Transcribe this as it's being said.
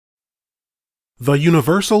The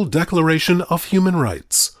Universal Declaration of Human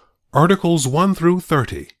Rights, Articles 1 through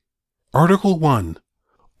 30. Article 1.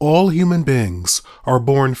 All human beings are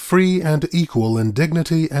born free and equal in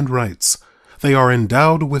dignity and rights. They are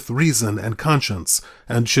endowed with reason and conscience,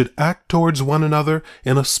 and should act towards one another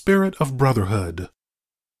in a spirit of brotherhood.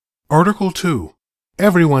 Article 2.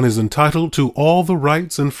 Everyone is entitled to all the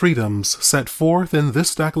rights and freedoms set forth in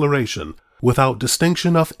this declaration, without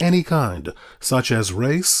distinction of any kind, such as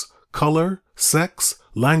race, color, sex,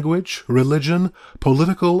 language, religion,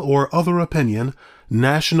 political or other opinion,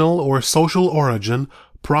 national or social origin,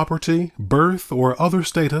 property, birth, or other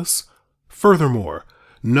status. Furthermore,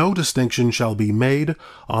 no distinction shall be made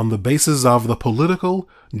on the basis of the political,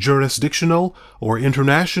 jurisdictional, or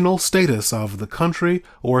international status of the country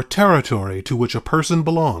or territory to which a person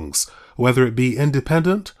belongs, whether it be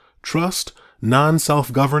independent, trust,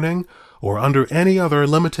 non-self-governing, or under any other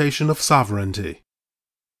limitation of sovereignty.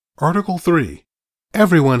 Article 3.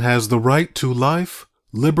 Everyone has the right to life,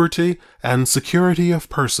 liberty, and security of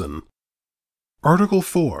person. Article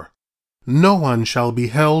 4. No one shall be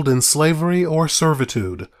held in slavery or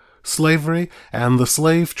servitude. Slavery and the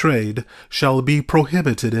slave trade shall be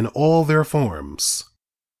prohibited in all their forms.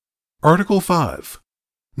 Article 5.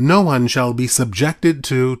 No one shall be subjected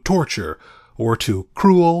to torture or to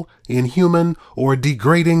cruel, inhuman, or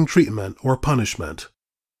degrading treatment or punishment.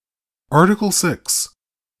 Article 6.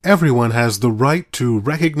 Everyone has the right to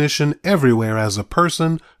recognition everywhere as a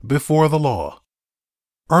person before the law.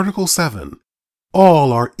 Article 7.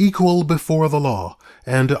 All are equal before the law,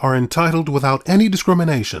 and are entitled without any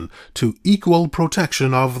discrimination to equal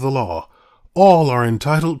protection of the law. All are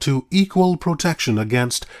entitled to equal protection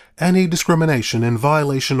against any discrimination in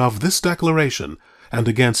violation of this declaration, and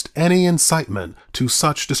against any incitement to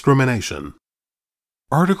such discrimination.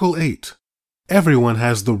 Article 8. Everyone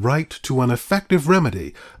has the right to an effective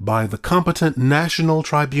remedy by the competent national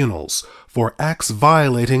tribunals for acts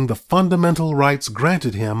violating the fundamental rights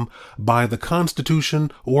granted him by the Constitution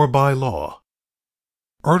or by law.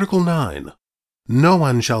 Article 9. No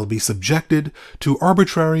one shall be subjected to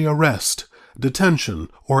arbitrary arrest, detention,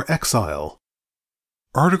 or exile.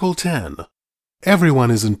 Article 10. Everyone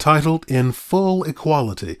is entitled in full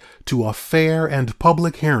equality to a fair and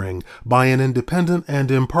public hearing by an independent and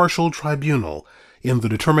impartial tribunal in the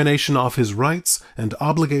determination of his rights and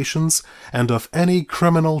obligations and of any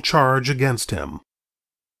criminal charge against him.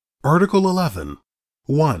 Article 11.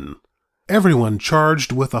 1. Everyone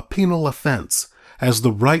charged with a penal offense has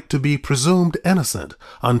the right to be presumed innocent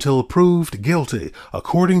until proved guilty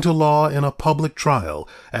according to law in a public trial,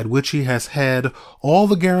 at which he has had all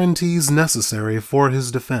the guarantees necessary for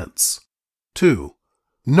his defense. 2.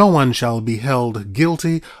 No one shall be held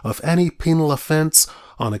guilty of any penal offense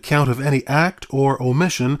on account of any act or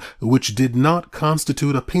omission which did not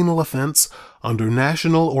constitute a penal offense under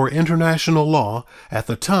national or international law at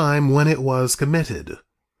the time when it was committed.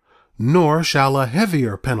 Nor shall a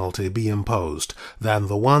heavier penalty be imposed than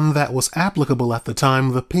the one that was applicable at the time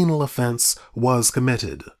the penal offense was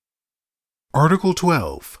committed. Article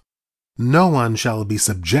 12. No one shall be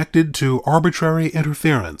subjected to arbitrary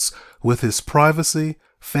interference with his privacy,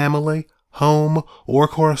 family, home, or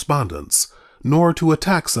correspondence, nor to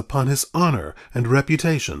attacks upon his honor and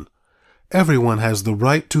reputation. Everyone has the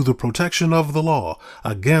right to the protection of the law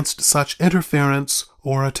against such interference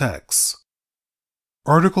or attacks.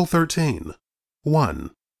 Article 13. 1.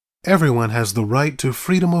 Everyone has the right to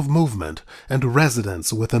freedom of movement and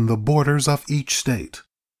residence within the borders of each state.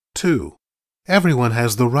 2. Everyone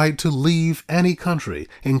has the right to leave any country,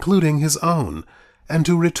 including his own, and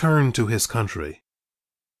to return to his country.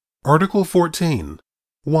 Article 14.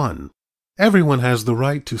 1. Everyone has the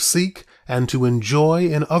right to seek and to enjoy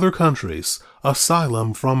in other countries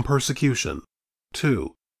asylum from persecution.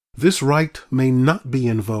 2. This right may not be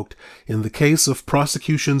invoked in the case of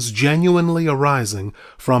prosecutions genuinely arising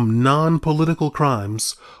from non-political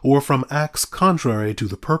crimes or from acts contrary to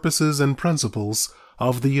the purposes and principles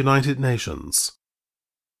of the United Nations.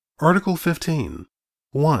 Article 15.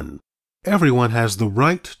 1. Everyone has the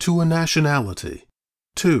right to a nationality.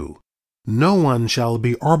 2. No one shall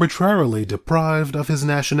be arbitrarily deprived of his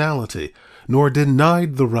nationality, nor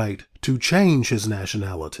denied the right to change his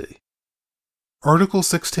nationality. Article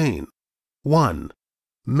 16. 1.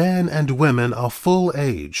 Men and women of full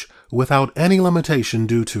age, without any limitation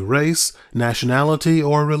due to race, nationality,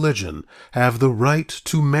 or religion, have the right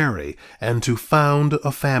to marry and to found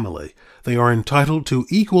a family. They are entitled to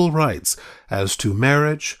equal rights as to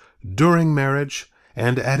marriage, during marriage,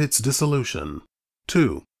 and at its dissolution.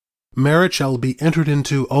 2. Marriage shall be entered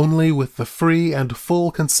into only with the free and full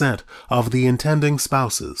consent of the intending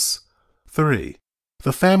spouses. 3.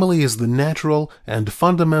 The family is the natural and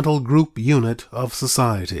fundamental group unit of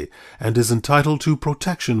society and is entitled to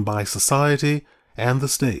protection by society and the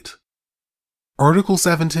state. Article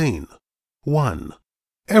 17. 1.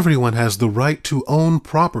 Everyone has the right to own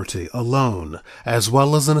property alone, as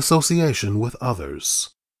well as in association with others.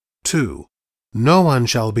 2. No one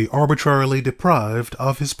shall be arbitrarily deprived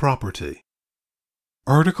of his property.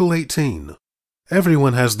 Article 18.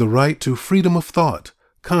 Everyone has the right to freedom of thought,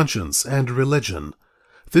 conscience, and religion.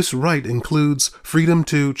 This right includes freedom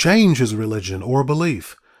to change his religion or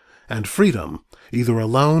belief, and freedom, either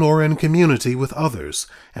alone or in community with others,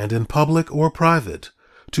 and in public or private,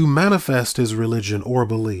 to manifest his religion or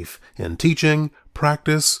belief in teaching,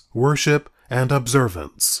 practice, worship, and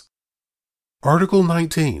observance. Article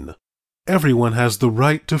 19. Everyone has the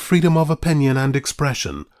right to freedom of opinion and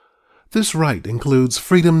expression. This right includes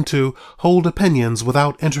freedom to hold opinions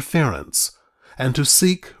without interference, and to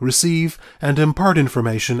seek, receive, and impart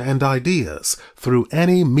information and ideas through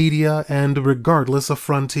any media and regardless of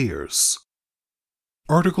frontiers.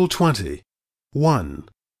 Article 20. 1.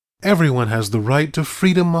 Everyone has the right to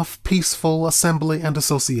freedom of peaceful assembly and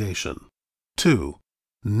association. 2.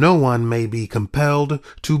 No one may be compelled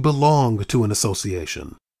to belong to an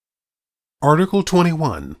association. Article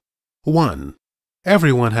 21. 1.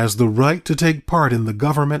 Everyone has the right to take part in the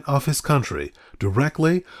government of his country,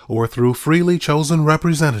 directly or through freely chosen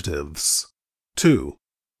representatives. 2.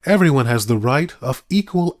 Everyone has the right of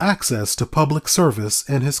equal access to public service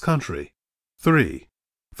in his country. 3.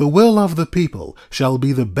 The will of the people shall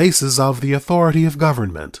be the basis of the authority of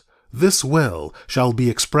government. This will shall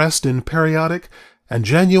be expressed in periodic and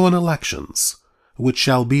genuine elections, which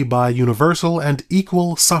shall be by universal and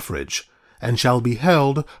equal suffrage, and shall be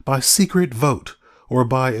held by secret vote, or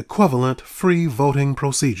by equivalent free voting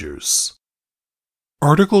procedures.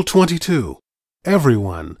 Article 22.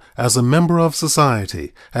 Everyone, as a member of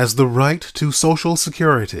society, has the right to social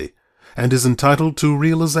security, and is entitled to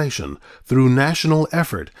realization through national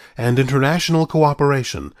effort and international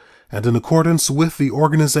cooperation, and in accordance with the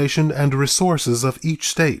organization and resources of each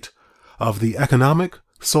state, of the economic,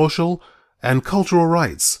 social, and cultural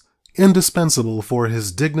rights indispensable for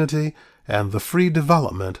his dignity and the free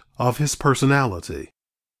development of his personality.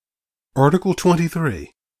 Article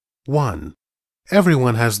 23. 1.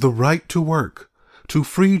 Everyone has the right to work, to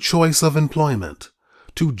free choice of employment,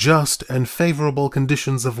 to just and favorable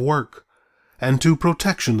conditions of work, and to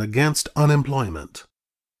protection against unemployment.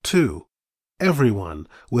 2. Everyone,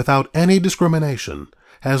 without any discrimination,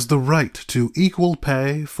 has the right to equal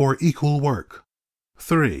pay for equal work.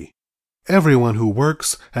 3. Everyone who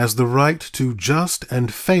works has the right to just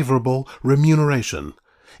and favorable remuneration,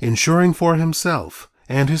 ensuring for himself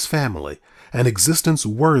and his family an existence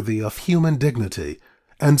worthy of human dignity,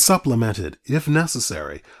 and supplemented, if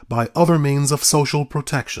necessary, by other means of social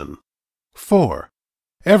protection. 4.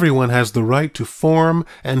 Everyone has the right to form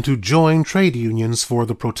and to join trade unions for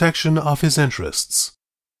the protection of his interests.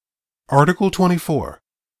 Article 24.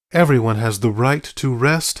 Everyone has the right to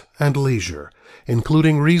rest and leisure,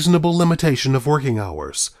 including reasonable limitation of working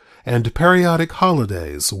hours, and periodic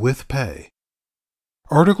holidays with pay.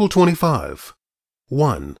 Article 25.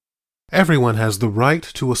 1. Everyone has the right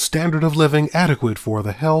to a standard of living adequate for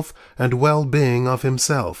the health and well-being of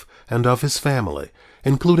himself and of his family,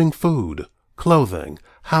 including food, clothing,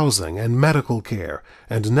 housing, and medical care,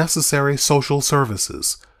 and necessary social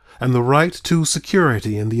services, and the right to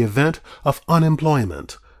security in the event of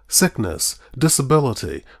unemployment, sickness,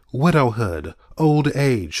 disability, widowhood, old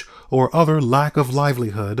age, or other lack of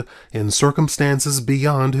livelihood in circumstances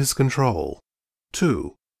beyond his control.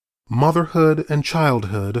 2. Motherhood and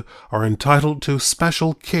childhood are entitled to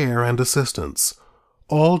special care and assistance.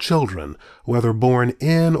 All children, whether born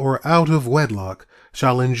in or out of wedlock,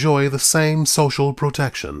 shall enjoy the same social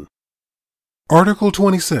protection. Article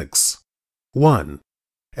 26. 1.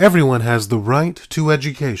 Everyone has the right to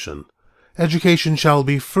education. Education shall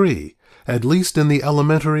be free, at least in the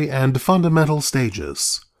elementary and fundamental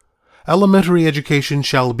stages. Elementary education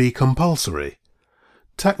shall be compulsory.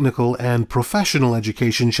 Technical and professional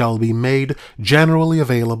education shall be made generally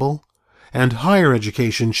available, and higher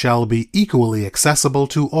education shall be equally accessible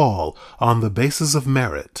to all on the basis of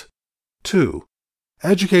merit. 2.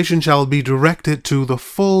 Education shall be directed to the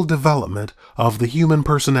full development of the human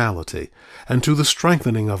personality and to the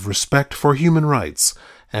strengthening of respect for human rights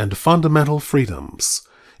and fundamental freedoms.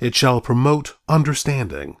 It shall promote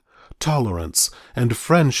understanding, tolerance, and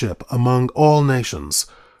friendship among all nations,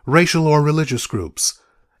 racial or religious groups,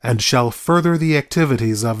 and shall further the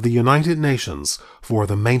activities of the United Nations for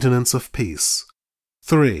the maintenance of peace.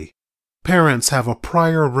 3. Parents have a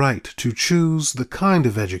prior right to choose the kind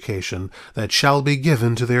of education that shall be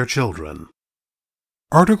given to their children.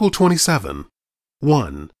 Article 27.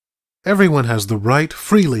 1. Everyone has the right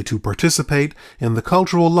freely to participate in the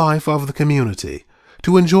cultural life of the community,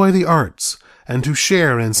 to enjoy the arts, and to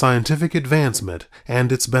share in scientific advancement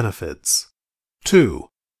and its benefits. 2.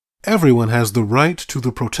 Everyone has the right to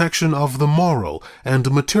the protection of the moral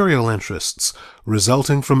and material interests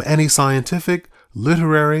resulting from any scientific,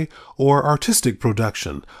 literary, or artistic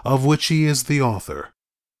production of which he is the author.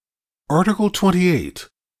 Article 28.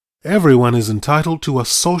 Everyone is entitled to a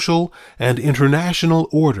social and international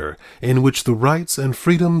order in which the rights and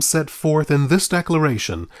freedoms set forth in this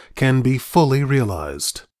declaration can be fully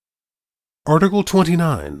realized. Article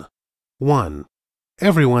 29. 1.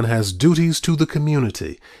 Everyone has duties to the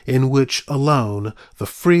community in which alone the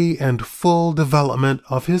free and full development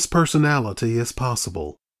of his personality is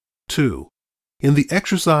possible. 2. In the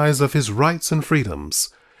exercise of his rights and freedoms,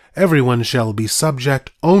 everyone shall be subject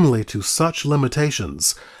only to such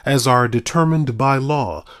limitations as are determined by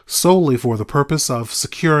law solely for the purpose of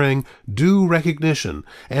securing due recognition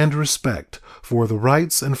and respect for the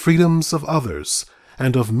rights and freedoms of others,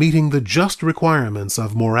 and of meeting the just requirements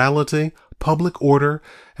of morality, public order,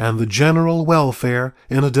 and the general welfare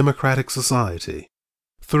in a democratic society.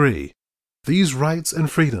 3. These rights and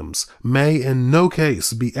freedoms may in no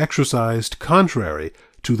case be exercised contrary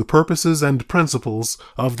to the purposes and principles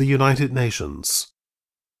of the United Nations.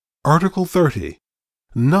 Article 30.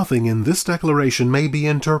 Nothing in this declaration may be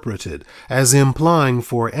interpreted as implying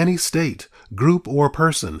for any state, group, or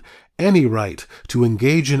person any right to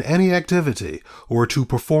engage in any activity or to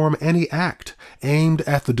perform any act aimed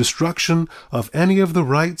at the destruction of any of the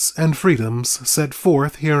rights and freedoms set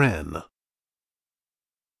forth herein.